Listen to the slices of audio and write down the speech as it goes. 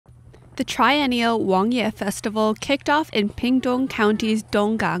The triennial Wangye Festival kicked off in Pingtung County's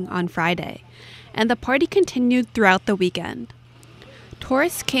Donggang on Friday, and the party continued throughout the weekend.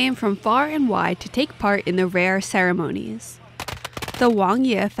 Tourists came from far and wide to take part in the rare ceremonies. The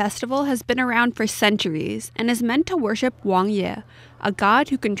Wangye Festival has been around for centuries and is meant to worship Wangye, a god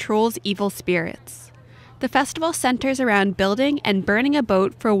who controls evil spirits. The festival centers around building and burning a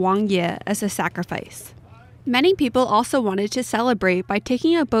boat for Wangye as a sacrifice. Many people also wanted to celebrate by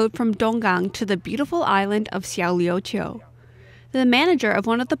taking a boat from Donggang to the beautiful island of Xiaoliuqiu. The manager of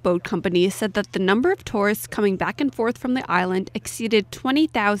one of the boat companies said that the number of tourists coming back and forth from the island exceeded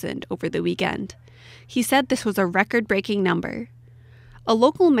 20,000 over the weekend. He said this was a record-breaking number. A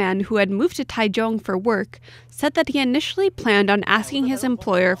local man who had moved to Taiwan for work said that he initially planned on asking his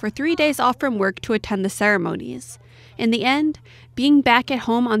employer for 3 days off from work to attend the ceremonies. In the end, being back at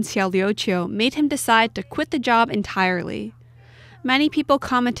home on Xiaoliuqiu made him decide to quit the job entirely. Many people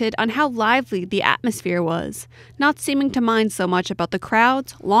commented on how lively the atmosphere was, not seeming to mind so much about the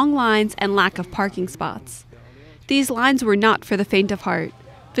crowds, long lines, and lack of parking spots. These lines were not for the faint of heart.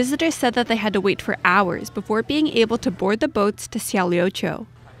 Visitors said that they had to wait for hours before being able to board the boats to Xiaoliuqiu.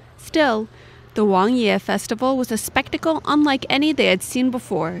 Still, the Wangye Festival was a spectacle unlike any they had seen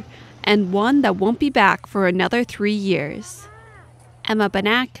before, and one that won't be back for another 3 years. Emma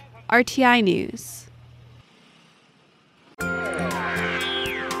Banak, RTI News.